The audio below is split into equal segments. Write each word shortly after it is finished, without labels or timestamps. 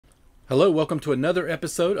Hello, welcome to another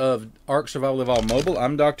episode of Ark Survival Evolved Mobile.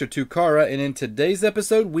 I'm Dr. Tokara, and in today's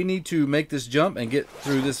episode, we need to make this jump and get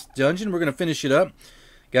through this dungeon. We're going to finish it up.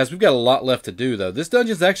 Guys, we've got a lot left to do, though. This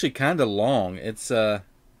dungeon's actually kind of long. It's,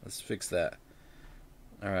 let's fix that.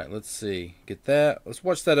 Alright, let's see. Get that. Let's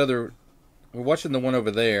watch that other... We're watching the one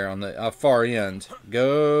over there on the far end.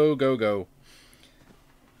 Go, go, go.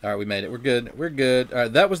 Alright, we made it. We're good. We're good.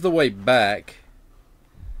 Alright, that was the way back.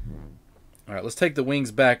 Alright, let's take the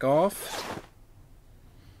wings back off.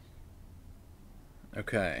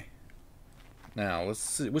 Okay. Now, let's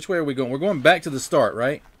see. Which way are we going? We're going back to the start,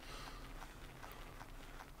 right?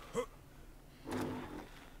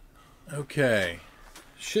 Okay.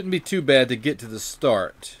 Shouldn't be too bad to get to the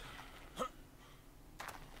start.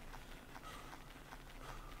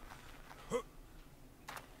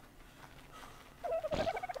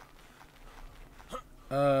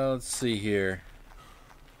 Let's see here.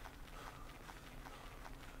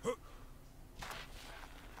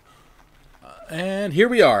 And here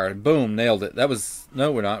we are. Boom, nailed it. That was...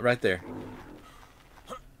 No, we're not. Right there.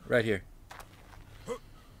 Right here.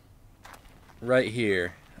 Right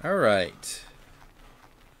here. Alright.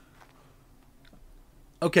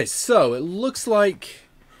 Okay, so it looks like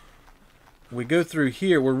we go through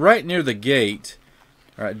here. We're right near the gate.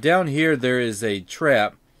 Alright, down here there is a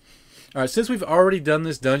trap. Alright, since we've already done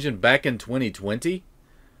this dungeon back in 2020,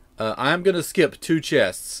 I'm going to skip 2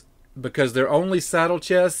 chests because they're only saddle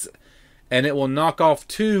chests. And it will knock off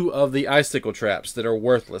 2 of the icicle traps that are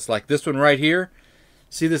worthless. Like this one right here.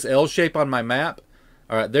 See this L shape on my map?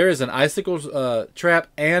 Alright, there is an icicle trap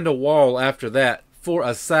and a wall after that for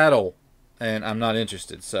a saddle. And I'm not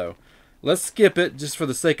interested. So let's skip it just for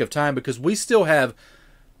the sake of time. Because we still have...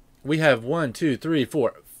 We have 1, 2, 3,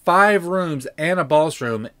 4, 5 rooms and a boss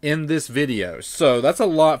room in this video. So that's a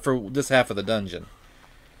lot for this half of the dungeon.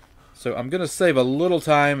 So I'm going to save a little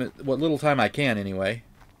time. What little time I can anyway.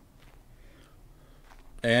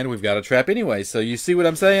 And we've got a trap anyway, so you see what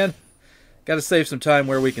I'm saying? Got to save some time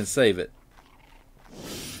where we can save it.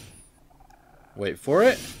 Wait for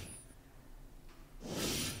it.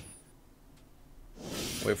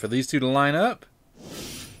 Wait for these 2 to line up.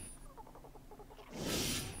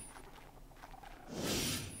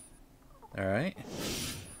 Alright.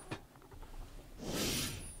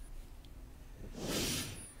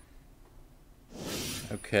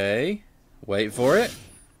 Okay. Wait for it.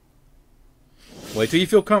 Wait till you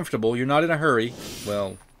feel comfortable. You're not in a hurry.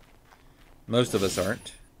 Well, most of us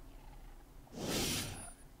aren't.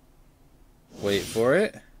 Wait for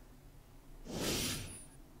it.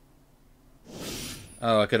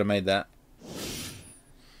 Oh, I could have made that.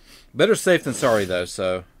 Better safe than sorry, though,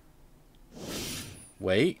 so...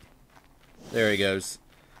 Wait. There he goes.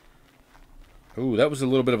 Ooh, that was a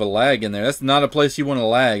little bit of a lag in there. That's not a place you want to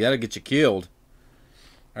lag. That'll get you killed.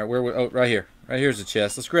 Alright, where we... Oh, right here. Right here's the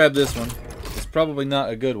chest. Let's grab this one. Probably not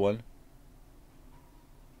a good one.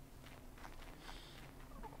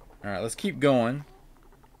 All right, let's keep going.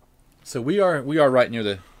 So we are right near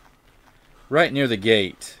the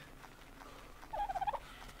gate.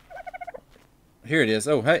 Here it is.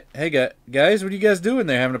 Oh, hey guys, what are you guys doing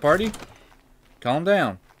there? Having a party? Calm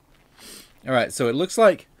down. All right, so it looks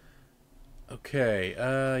like okay,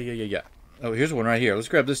 yeah. Oh, here's one right here. Let's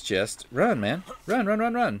grab this chest. Run, man.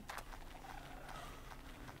 Run.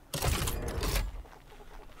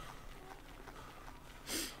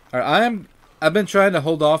 Alright, I've been trying to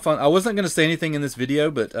hold off on... I wasn't going to say anything in this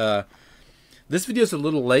video, but this video is a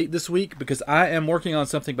little late this week because I am working on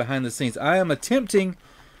something behind the scenes. I am attempting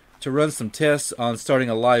to run some tests on starting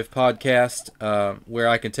a live podcast where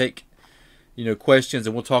I can take, questions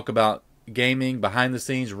and we'll talk about gaming, behind the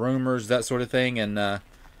scenes, rumors, that sort of thing. And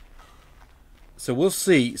so we'll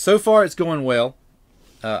see. So far, it's going well.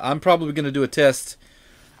 I'm probably going to do a test.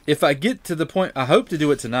 If I get to the point... I hope to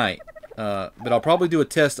do it tonight. But I'll probably do a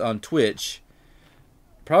test on Twitch.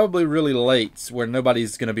 Probably really late where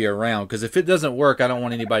nobody's going to be around. Because if it doesn't work, I don't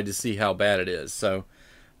want anybody to see how bad it is. So,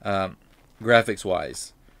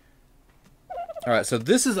 graphics-wise. Alright, so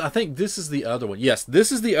this is... I think this is the other one. Yes,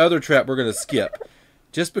 this is the other trap we're going to skip.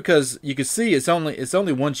 Just because you can see it's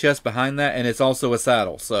only 1 chest behind that. And it's also a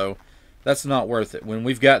saddle. So, that's not worth it. When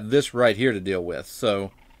we've got this right here to deal with.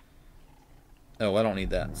 So... Oh, I don't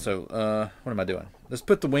need that. So, what am I doing? Let's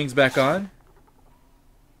put the wings back on.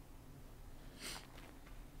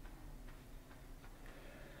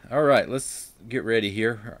 Alright, let's get ready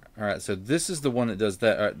here. Alright, so this is the one that does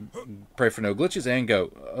that. Alright, pray for no glitches and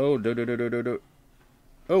go. Oh, do.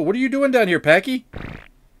 Oh, what are you doing down here, Packy?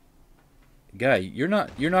 Guy, you're not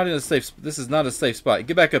in a safe... This is not a safe spot.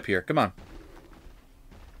 Get back up here. Come on.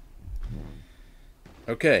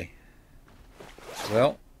 Okay.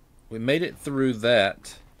 Well, We made it through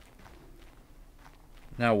that.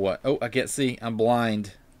 Now what? Oh, I can't see. I'm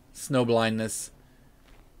blind. Snow blindness.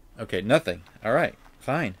 Okay, nothing. Alright,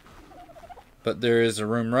 fine. But there is a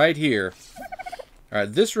room right here.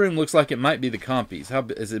 Alright, this room looks like it might be the compies. How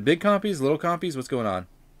is it? Big compies? Little compies? What's going on?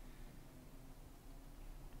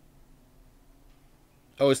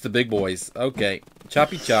 Oh, it's the big boys. Okay.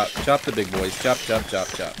 Choppy chop. Chop the big boys. Chop, chop, chop,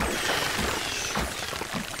 chop.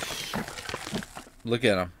 Look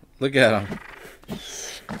at them. Look at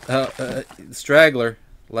them. Straggler.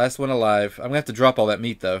 Last one alive. I'm going to have to drop all that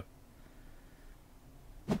meat, though.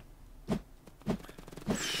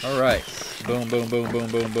 Alright. Boom, boom, boom, boom,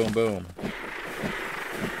 boom, boom, boom.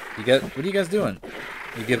 What are you guys doing?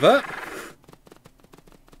 You give up?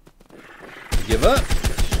 You give up?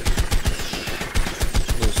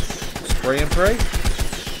 Spray and pray?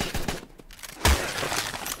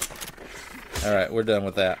 Alright, we're done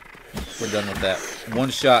with that. We're done with that.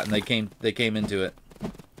 One shot and they came into it.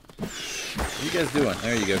 What are you guys doing?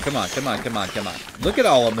 There you go. Come on, come on, come on, come on. Look at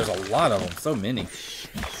all of them. There's a lot of them. So many.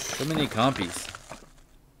 So many compies.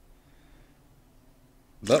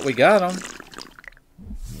 But we got them.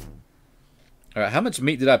 Alright, how much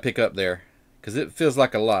meat did I pick up there? Because it feels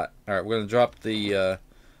like a lot. Alright, we're going to drop the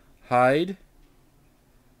hide.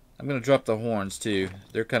 I'm going to drop the horns too.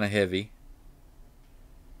 They're kind of heavy.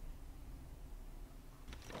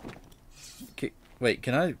 Okay, wait,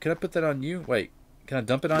 can I put that on you? Wait, can I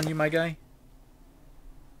dump it on you, my guy?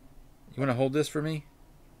 You want to hold this for me?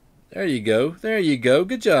 There you go. There you go.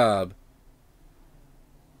 Good job.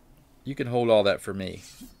 You can hold all that for me.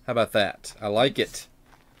 How about that? I like it.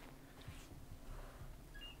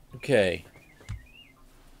 Okay.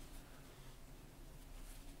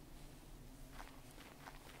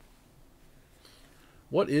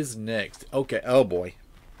 What is next? Okay. Oh, boy.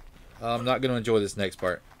 I'm not going to enjoy this next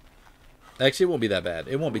part. Actually, it won't be that bad.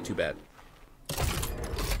 It won't be too bad.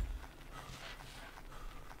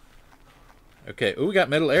 Okay. Ooh, we got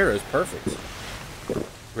metal arrows. Perfect.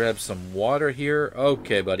 Grab some water here.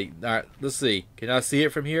 Okay, buddy. All right. Let's see. Can I see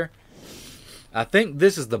it from here? I think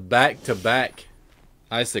this is the back-to-back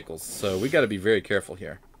icicles. So we got to be very careful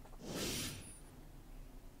here.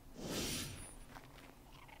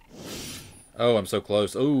 Oh, I'm so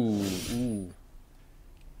close. Ooh, ooh.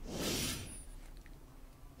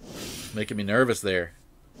 Making me nervous there.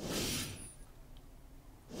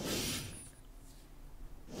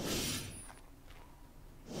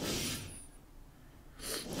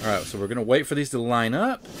 Alright, so we're going to wait for these to line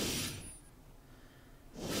up.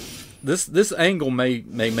 This angle may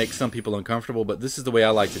make some people uncomfortable, but this is the way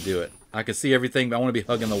I like to do it. I can see everything, but I want to be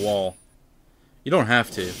hugging the wall. You don't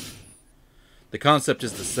have to. The concept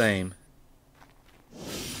is the same.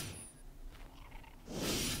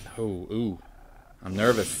 Oh, ooh. I'm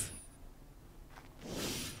nervous.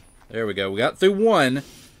 There we go. We got through one.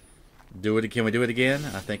 Do it. Can we do it again?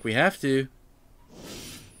 I think we have to.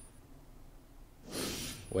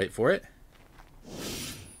 Wait for it.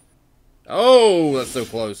 Oh, that's so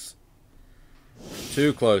close.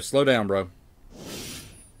 Too close. Slow down, bro.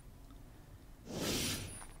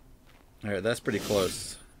 Alright, that's pretty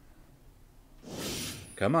close.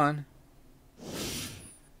 Come on.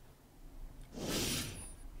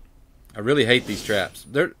 I really hate these traps.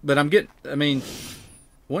 But I mean,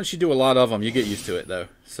 once you do a lot of them, you get used to it, though.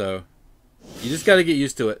 So, you just got to get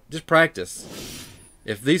used to it. Just practice.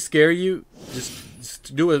 If these scare you,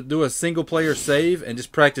 just do a single player save and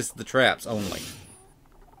just practice the traps only.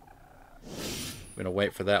 I'm going to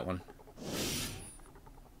wait for that one.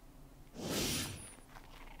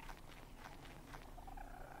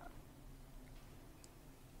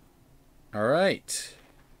 Alright.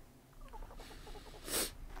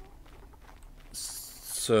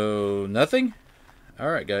 So, nothing?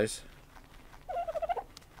 Alright, guys.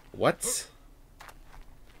 What?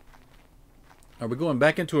 Are we going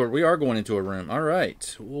back into we are going into a room.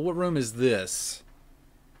 Alright. Well, what room is this?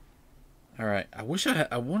 Alright. I wish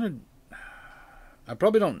I wanted... I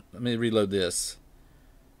probably don't... Let me reload this.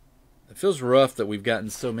 It feels rough that we've gotten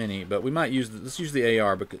so many, but we might use... Let's use the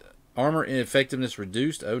AR, because armor effectiveness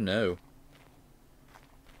reduced? Oh, no.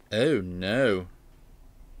 Oh, no.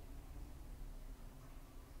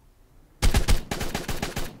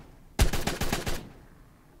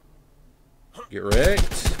 Get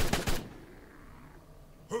wrecked.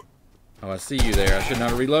 Oh, I see you there. I should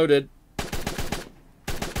not have reloaded.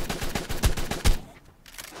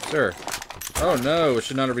 Sir. Oh, no. I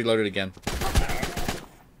should not have reloaded again.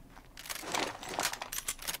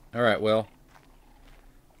 Alright, well.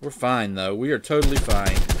 We're fine, though. We are totally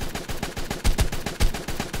fine.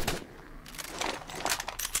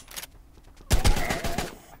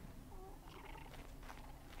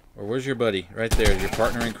 Or where's your buddy? Right there. Your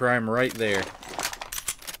partner in crime right there.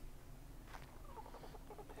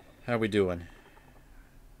 How we doing?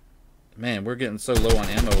 Man, we're getting so low on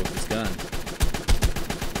ammo with this gun.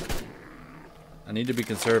 I need to be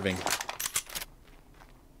conserving.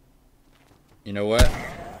 You know what?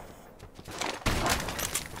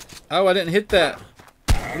 Oh, I didn't hit that.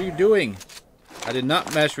 What are you doing? I did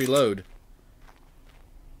not mash reload.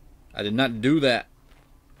 I did not do that.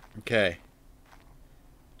 Okay.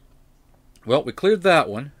 Well, we cleared that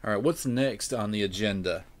one. Alright, what's next on the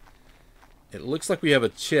agenda? It looks like we have a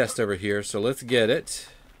chest over here, so let's get it.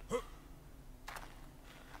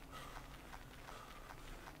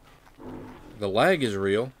 The lag is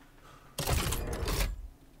real.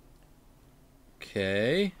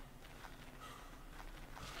 Okay.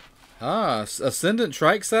 Ah, Ascendant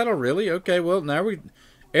trike saddle? Really? Okay, well, now we...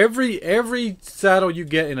 Every saddle you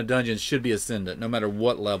get in a dungeon should be Ascendant, no matter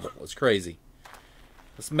what level. It's crazy.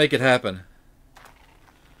 Let's make it happen.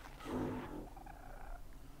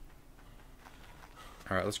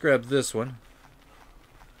 Alright, let's grab this one.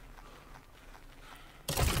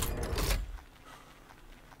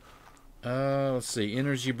 Let's see.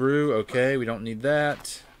 Energy brew. Okay, we don't need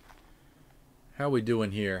that. How are we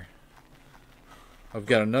doing here? I've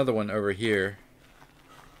got another one over here.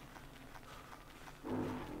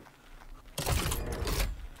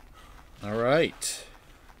 Alright.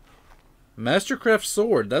 Mastercraft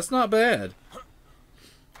sword. That's not bad.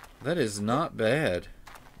 That is not bad.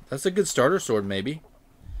 That's a good starter sword, maybe.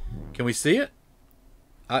 Can we see it?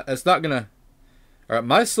 It's not gonna... Alright,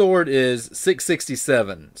 my sword is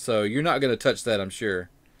 667, so you're not gonna touch that, I'm sure.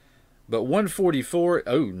 But 144...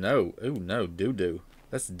 Oh, no. Oh, no. Doo-doo.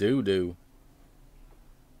 That's doo-doo.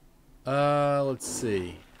 Let's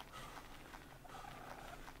see.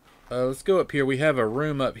 Let's go up here. We have a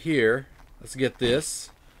room up here. Let's get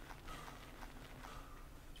this.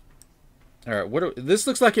 Alright, this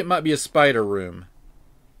looks like it might be a spider room.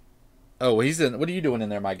 Oh, he's in... What are you doing in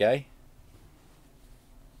there, my guy?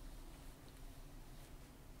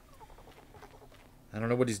 I don't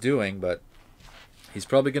know what he's doing, but he's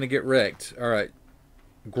probably going to get wrecked. Alright.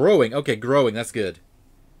 Growing. Okay, growing. That's good.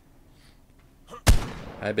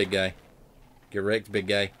 Hi, big guy. Get wrecked, big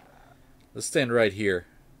guy. Let's stand right here.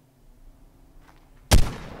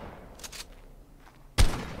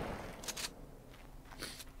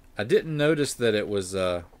 I didn't notice that it was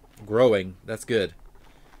growing. That's good.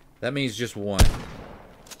 That means just one.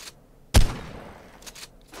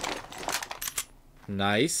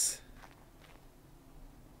 Nice.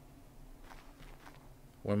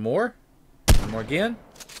 One more. One more again.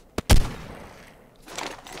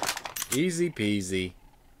 Easy peasy.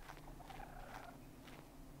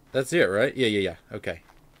 That's it, right? Yeah. Okay.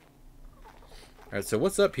 Alright, so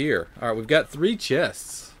what's up here? Alright, we've got 3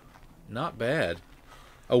 chests. Not bad.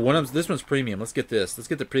 Oh, this one's premium. Let's get this. Let's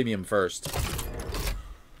get the premium first.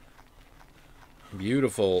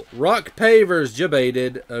 Beautiful. Rock pavers,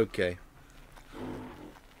 jebaited. Okay.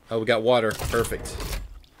 Oh, we got water. Perfect.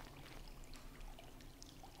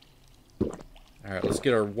 Alright, let's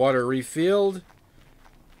get our water refilled.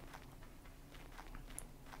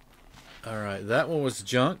 Alright, that one was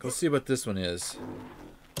junk. Let's see what this one is.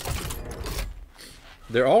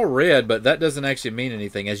 They're all red, but that doesn't actually mean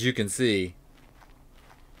anything, as you can see.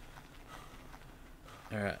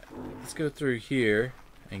 Alright, let's go through here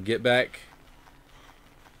and get back.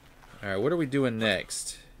 Alright, what are we doing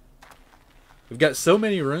next? We've got so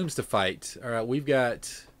many rooms to fight. Alright, we've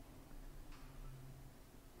got...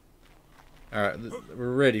 Alright,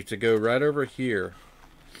 we're ready to go right over here.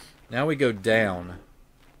 Now we go down.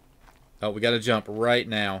 Oh, we got to jump right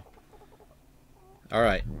now.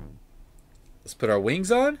 Alright. Let's put our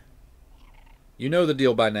wings on. You know the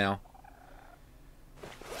deal by now.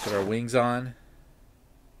 Put our wings on.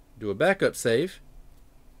 Do a backup save.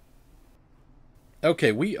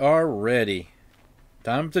 Okay, we are ready.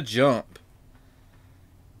 Time to jump.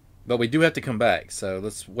 But we do have to come back, so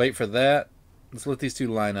let's wait for that. Let's let these two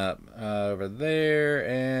line up. Over there,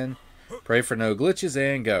 and pray for no glitches,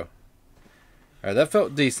 and go. Alright, that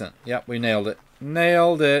felt decent. Yep, we nailed it.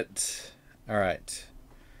 Nailed it. Alright.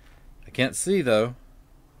 I can't see, though.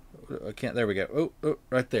 I can't. There we go. Oh,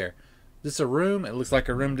 right there. Is this a room? It looks like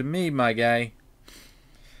a room to me, my guy.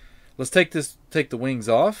 Let's take the wings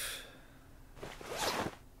off.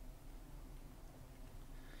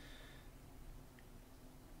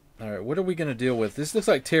 Alright, what are we going to deal with? This looks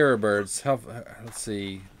like terror birds. Let's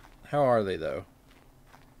see. How are they, though?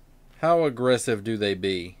 How aggressive do they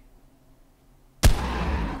be?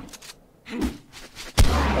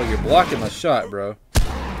 Oh, you're blocking my shot, bro.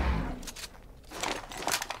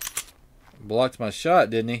 Blocked my shot,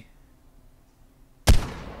 didn't he?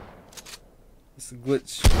 This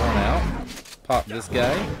glitch run out. Pop this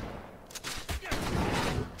guy.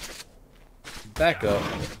 Back up.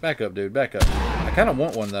 Back up, dude. Back up. I kind of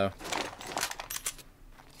want one, though.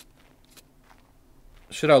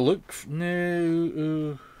 Should I look?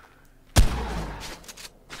 No.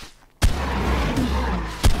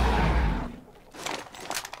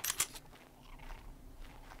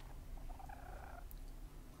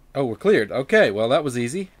 Oh, we're cleared. Okay, well, that was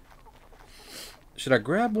easy. Should I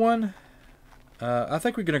grab one? I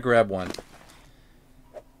think we're going to grab one.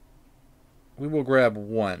 We will grab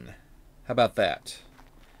one. How about that?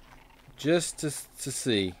 Just to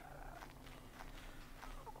see.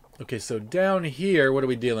 Okay, so down here, what are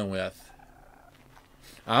we dealing with?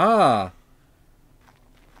 Ah!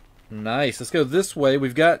 Nice. Let's go this way.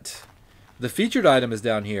 We've got... The featured item is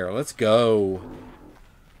down here. Let's go.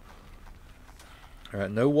 Alright,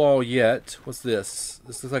 no wall yet. What's this?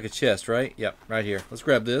 This looks like a chest, right? Yep, right here. Let's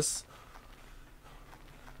grab this.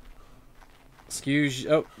 Excuse...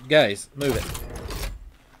 Oh, guys, move it.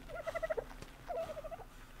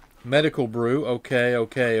 Medical brew. Okay,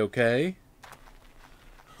 okay, okay.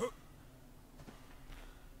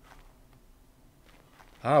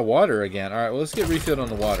 Ah, water again. Alright, well, let's get refilled on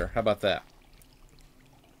the water. How about that?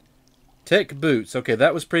 Tech boots. Okay,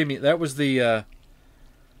 that was premium. That was the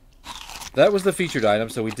featured item,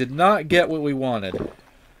 so we did not get what we wanted.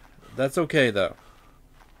 That's okay, though.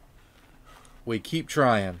 We keep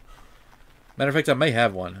trying. Matter of fact, I may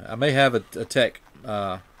have one. I may have a tech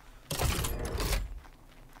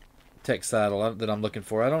saddle that I'm looking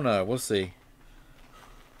for. I don't know. We'll see.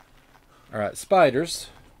 Alright, spiders.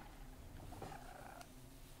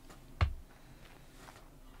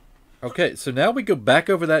 Okay, so now we go back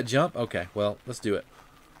over that jump. Okay, well, let's do it.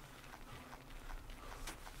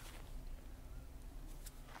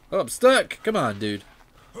 Oh, I'm stuck. Come on, dude.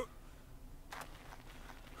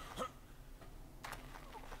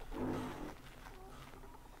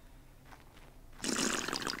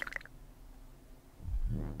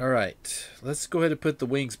 Alright, let's go ahead and put the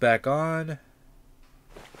wings back on.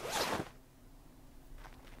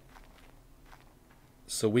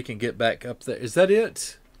 So we can get back up there. Is that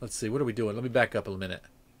it? Let's see, what are we doing? Let me back up a minute.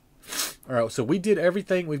 Alright, so we did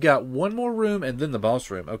everything. We've got one more room and then the boss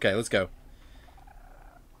room. Okay, let's go.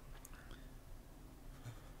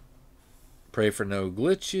 Pray for no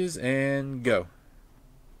glitches and go.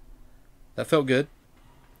 That felt good.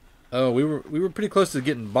 Oh, we were pretty close to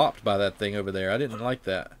getting bopped by that thing over there. I didn't like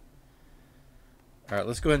that. Alright,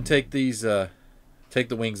 let's go ahead and take these take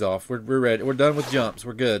the wings off. We're ready. We're done with jumps.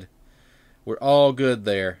 We're good. We're all good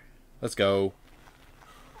there. Let's go.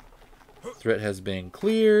 Threat has been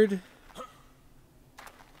cleared.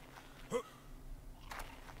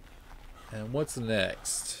 And what's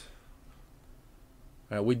next?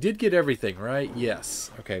 Alright, we did get everything, right?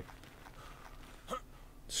 Yes. Okay.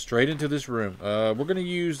 Straight into this room. We're gonna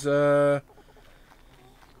use the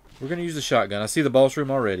shotgun. I see the boss room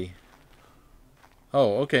already.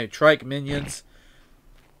 Oh, okay. Trike minions.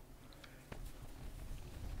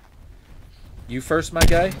 You first, my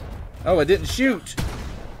guy. Oh, I didn't shoot.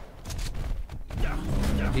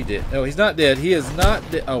 He did. No, he's not dead. He is not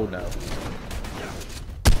dead. Oh, no.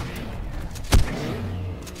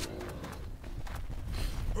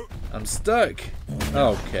 I'm stuck.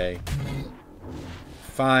 Okay.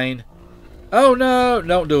 Fine. Oh, no.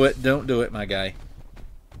 Don't do it. Don't do it, my guy.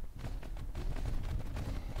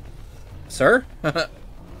 Sir?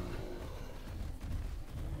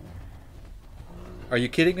 Are you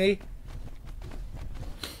kidding me?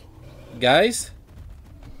 Guys?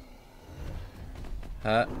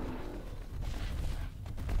 Okay,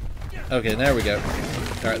 there we go.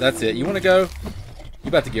 Alright, that's it. You want to go? You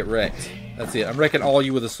about to get wrecked. That's it. I'm wrecking all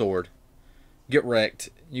you with a sword. Get wrecked.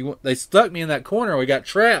 They stuck me in that corner. We got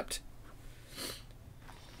trapped.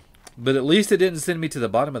 But at least it didn't send me to the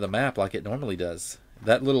bottom of the map like it normally does.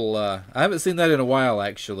 That little... I haven't seen that in a while,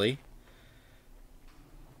 actually.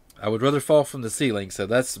 I would rather fall from the ceiling, so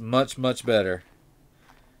that's much, much better.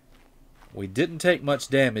 We didn't take much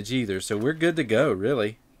damage either, so we're good to go,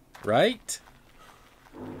 really. Right?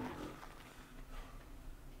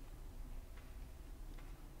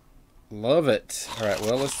 Love it. Alright,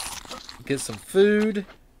 well, let's get some food.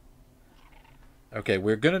 Okay,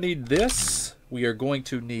 we're going to need this. We are going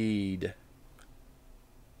to need...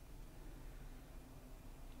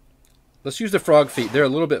 Let's use the frog feet. They're a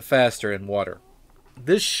little bit faster in water.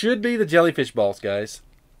 This should be the jellyfish boss, guys.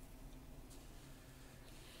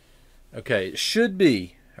 Okay, it should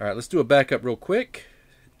be. Alright, let's do a backup real quick.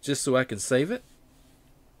 Just so I can save it.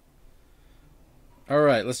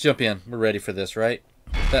 Alright, let's jump in. We're ready for this, right?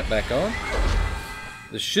 Put that back on.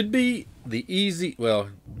 This should be the easy... Well,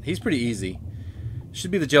 he's pretty easy.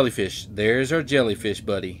 Should be the jellyfish. There's our jellyfish,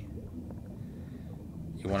 buddy.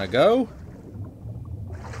 You want to go?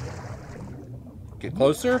 Get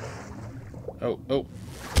closer. Oh, oh.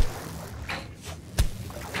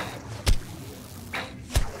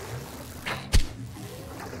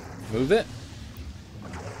 Move it.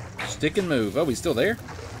 Stick and move. Oh, he's still there?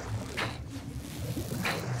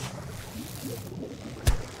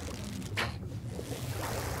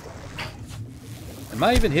 Am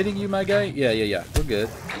I even hitting you, my guy? Yeah, yeah, yeah. We're good.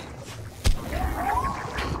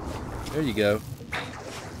 There you go.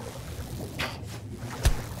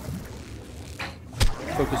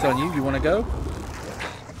 Focus on you. You want to go?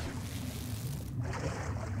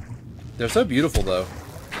 They're so beautiful, though.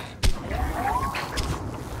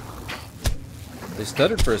 They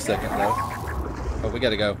stuttered for a second, though. Oh, we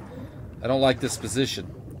gotta go. I don't like this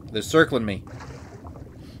position. They're circling me.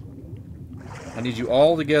 I need you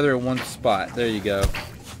all together in one spot. There you go.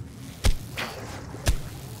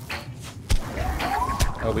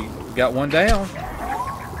 Oh, we got one down.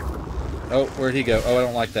 Oh, where'd he go? Oh, I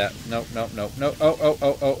don't like that. Nope, nope, nope, nope. Oh, oh,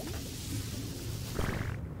 oh, oh.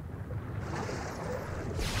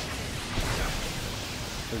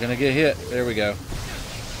 We're gonna get hit. There we go.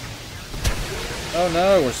 Oh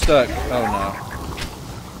no, we're stuck. Oh no.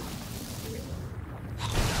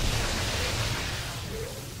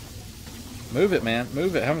 Move it, man.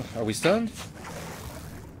 Move it. Are we stunned?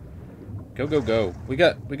 Go, go, go. We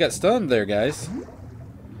got stunned there, guys.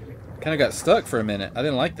 Kind of got stuck for a minute. I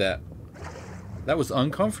didn't like that. That was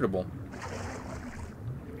uncomfortable.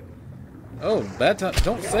 Oh, bad time.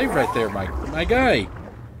 Don't save right there, my guy.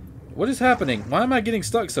 What is happening? Why am I getting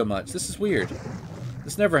stuck so much? This is weird.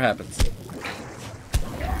 This never happens.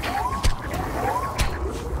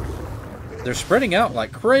 They're spreading out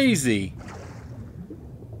like crazy.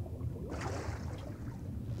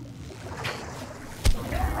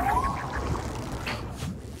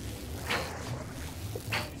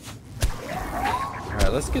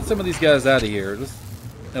 Alright, let's get some of these guys out of here. Let's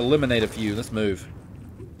eliminate a few. Let's move.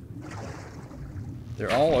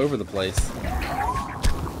 They're all over the place.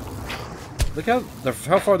 Look how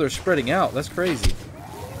far they're spreading out. That's crazy.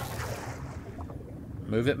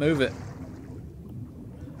 Move it, move it.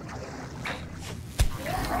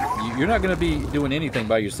 You're not going to be doing anything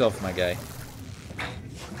by yourself, my guy.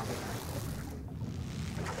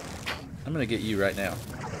 I'm going to get you right now.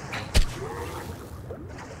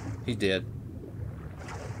 He's dead.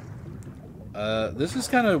 This is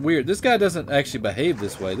kind of weird. This guy doesn't actually behave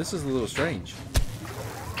this way. This is a little strange.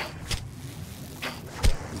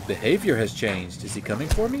 His behavior has changed. Is he coming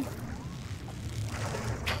for me?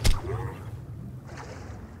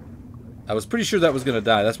 I was pretty sure that was going to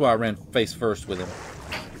die. That's why I ran face first with him.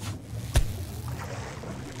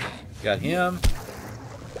 Got him.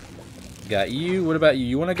 Got you. What about you?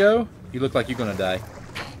 You want to go? You look like you're going to die.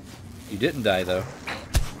 You didn't die, though.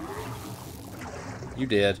 You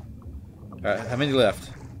did. Alright, how many left?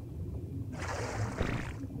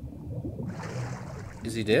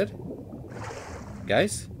 Is he dead?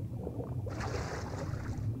 Guys?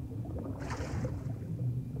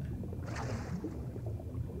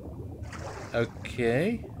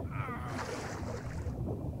 Okay.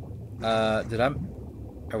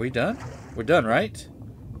 Are we done? We're done, right?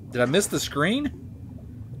 Did I miss the screen?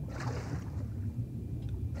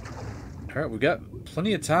 Alright, we've got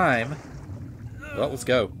plenty of time. Well, let's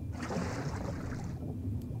go.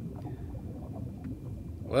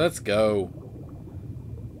 Let's go.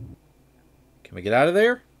 Can we get out of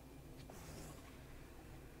there?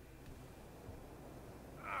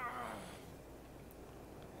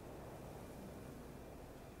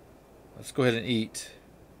 Let's go ahead and eat.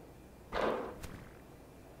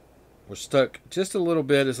 We're stuck just a little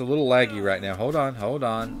bit. It's a little laggy right now. Hold on, hold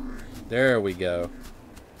on. There we go.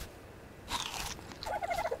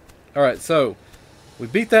 Alright, so we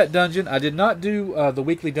beat that dungeon. I did not do the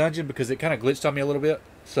weekly dungeon because it kind of glitched on me a little bit.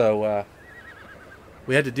 So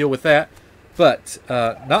we had to deal with that. But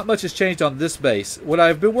not much has changed on this base. What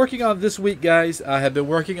I've been working on this week, guys, I have been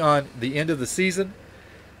working on the end of the season.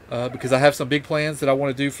 Because I have some big plans that I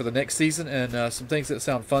want to do for the next season. And some things that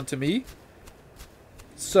sound fun to me.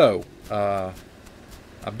 So,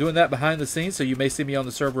 I'm doing that behind the scenes, so you may see me on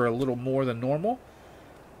the server a little more than normal.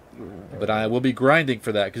 But I will be grinding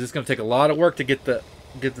for that, because it's going to take a lot of work to get the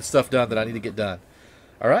stuff done that I need to get done.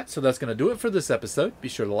 Alright, so that's going to do it for this episode. Be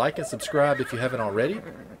sure to like and subscribe if you haven't already.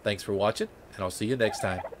 Thanks for watching, and I'll see you next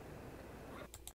time.